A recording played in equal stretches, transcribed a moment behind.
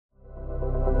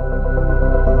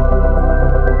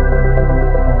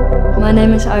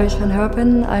name is Iris van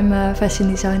Herpen. I'm a fashion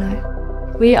designer.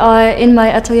 We are in my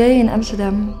atelier in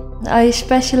Amsterdam. I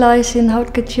specialize in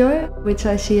haute couture, which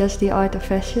I see as the art of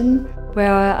fashion,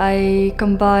 where I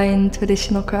combine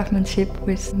traditional craftsmanship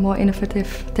with more innovative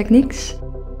techniques.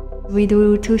 We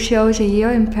do 2 shows a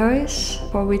year in Paris,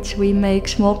 for which we make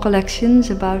small collections,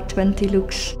 about 20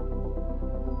 looks.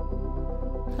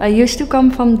 I used to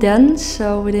come from dance,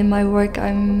 so within my work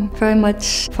I'm very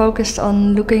much focused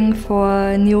on looking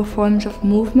for new forms of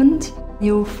movement,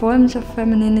 new forms of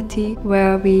femininity,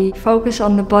 where we focus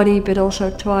on the body but also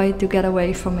try to get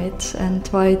away from it and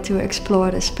try to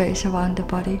explore the space around the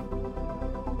body.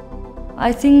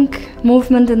 I think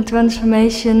movement and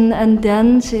transformation and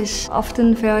dance is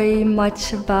often very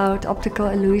much about optical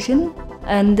illusion,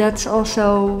 and that's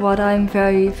also what I'm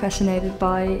very fascinated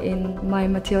by in my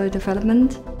material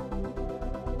development.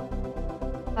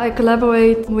 I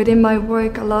collaborate within my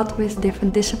work a lot with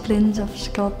different disciplines of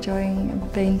sculpturing,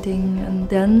 painting and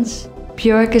dance.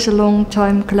 Björk is a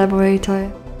long-time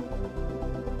collaborator.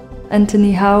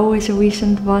 Anthony Howe is a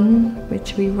recent one,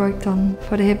 which we worked on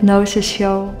for the Hypnosis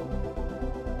show.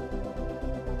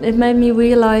 It made me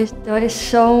realize there is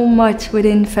so much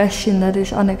within fashion that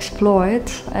is unexplored,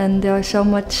 and there is so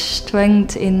much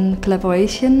strength in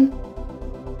collaboration.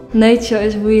 Nature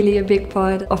is really a big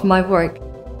part of my work.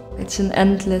 It's an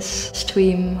endless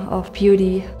stream of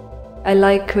beauty. I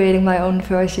like creating my own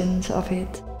versions of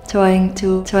it, trying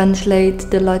to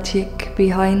translate the logic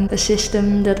behind a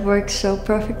system that works so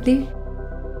perfectly.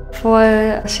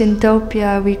 For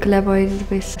Syntopia, we collaborated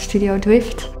with Studio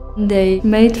Drift. They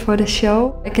made for the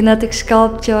show a kinetic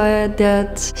sculpture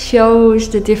that shows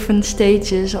the different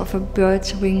stages of a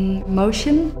bird's wing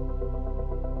motion.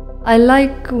 I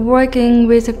like working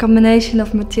with a combination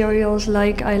of materials,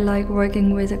 like I like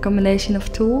working with a combination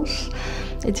of tools.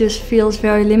 It just feels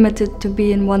very limited to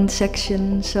be in one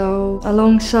section, so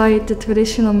alongside the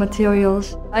traditional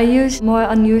materials, I use more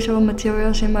unusual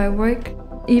materials in my work.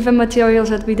 Even materials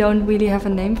that we don't really have a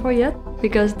name for yet,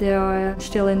 because they are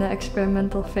still in the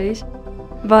experimental phase.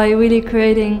 By really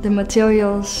creating the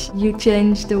materials, you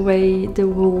change the way the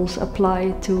rules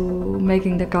apply to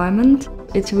making the garment.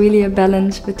 It's really a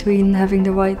balance between having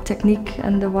the right technique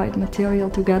and the right material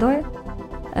together.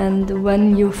 And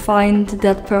when you find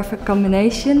that perfect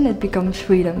combination, it becomes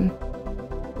freedom.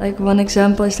 Like one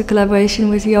example is the collaboration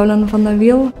with Jolan van der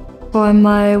Wiel for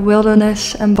my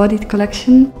Wilderness Embodied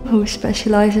collection, who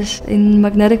specializes in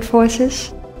magnetic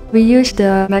forces. We used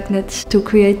the magnets to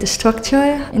create the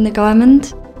structure in the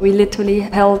garment. We literally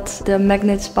held the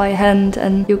magnets by hand,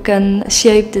 and you can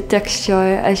shape the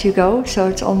texture as you go, so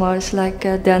it's almost like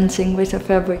dancing with a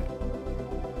fabric.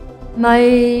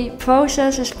 My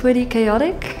process is pretty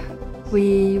chaotic.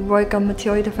 We work on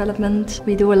material development,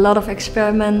 we do a lot of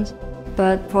experiments,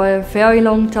 but for a very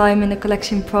long time in the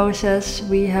collection process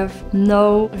we have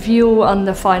no view on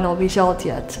the final result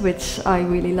yet, which I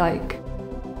really like.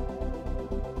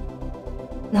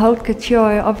 Haute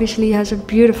couture obviously has a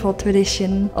beautiful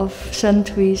tradition of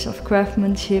centuries of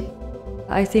craftsmanship.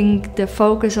 I think the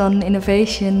focus on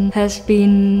innovation has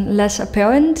been less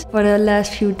apparent for the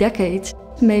last few decades.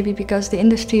 Maybe because the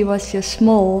industry was just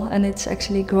small and it's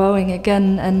actually growing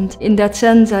again, and in that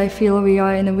sense I feel we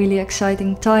are in a really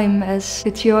exciting time, as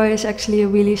couture is actually a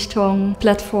really strong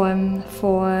platform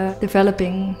for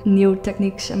developing new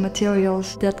techniques and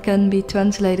materials that can be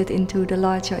translated into the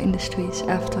larger industries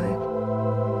after.